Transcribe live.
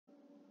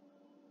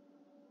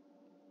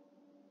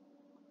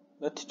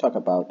Let's talk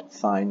about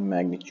sign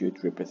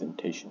magnitude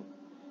representation.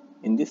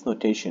 In this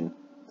notation,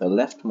 the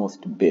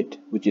leftmost bit,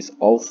 which is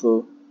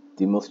also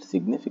the most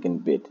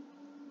significant bit,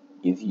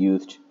 is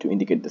used to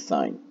indicate the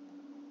sign.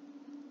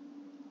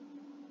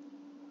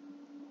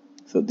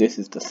 So this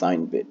is the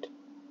sign bit.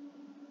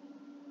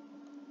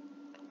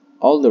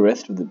 All the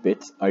rest of the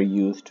bits are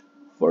used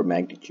for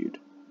magnitude.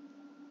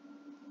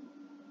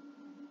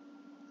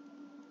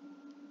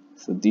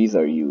 So these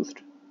are used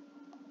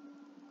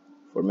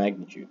for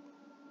magnitude.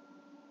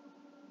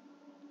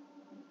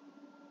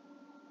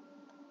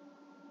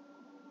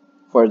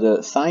 For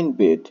the sign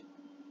bit,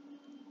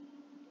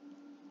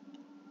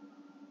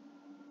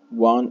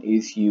 1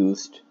 is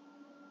used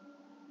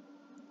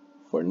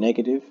for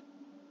negative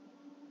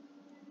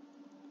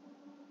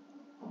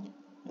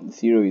and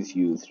 0 is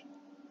used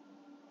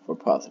for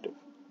positive.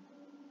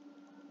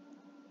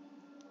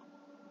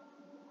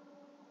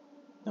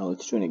 Now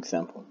let's do an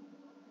example.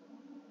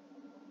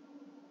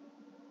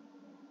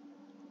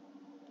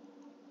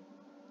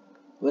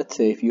 Let's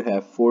say if you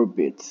have 4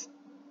 bits,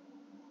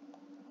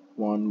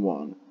 1,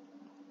 1,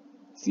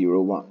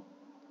 0, 1.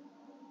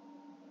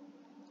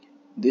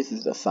 This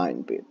is the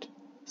sign bit.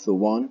 So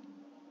 1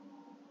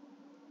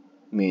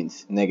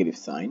 means negative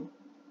sign,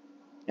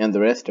 and the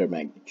rest are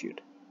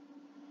magnitude.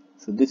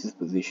 So this is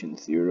position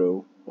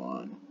 0,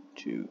 1,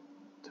 2,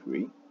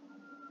 3.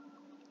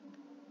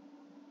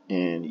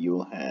 And you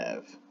will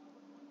have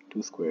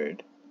 2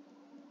 squared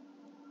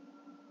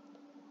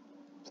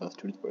plus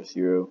 2 to the power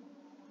 0,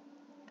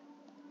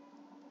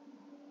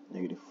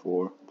 negative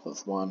 4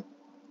 plus 1.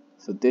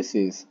 So this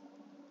is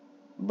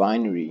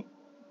binary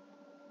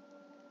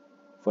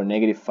for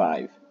negative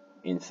 5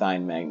 in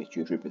sign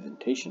magnitude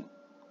representation.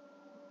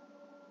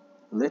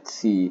 Let's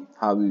see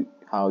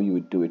how you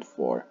would do it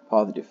for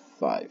positive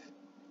 5.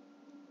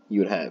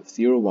 You would have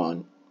 0,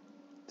 1,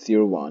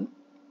 0, 1.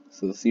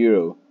 So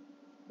 0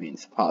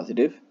 means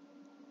positive,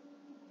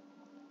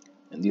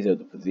 and these are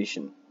the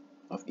position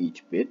of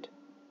each bit.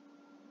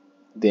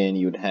 Then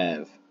you would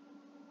have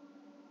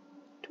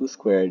 2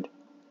 squared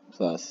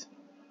plus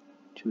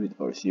 2 to the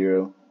power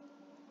 0.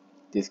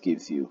 This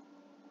gives you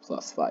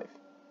plus 5.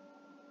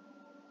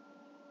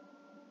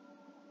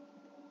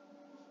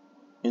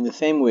 In the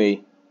same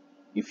way,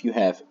 if you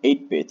have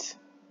 8 bits,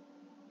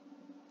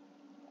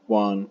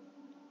 1,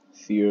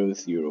 0,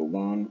 0,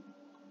 1,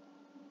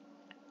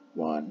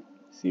 1,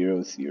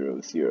 0,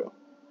 0, 0.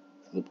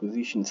 So the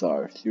positions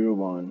are 0,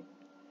 1,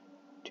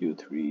 2,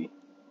 3,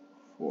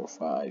 4,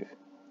 5,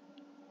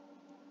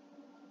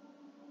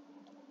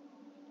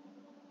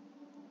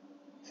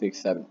 6,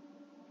 7.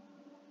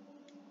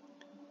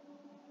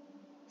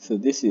 So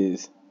this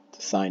is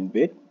the sign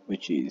bit,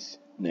 which is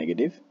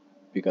negative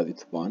because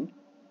it's 1.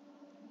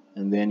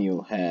 And then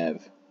you'll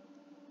have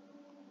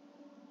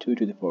 2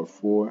 to the power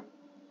 4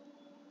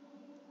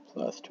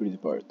 plus 2 to the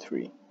power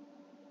 3.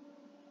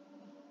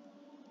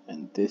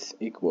 And this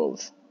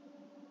equals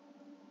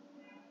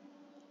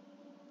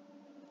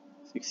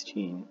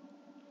 16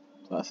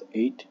 plus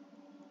 8.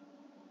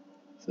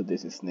 So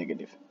this is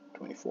negative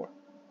 24.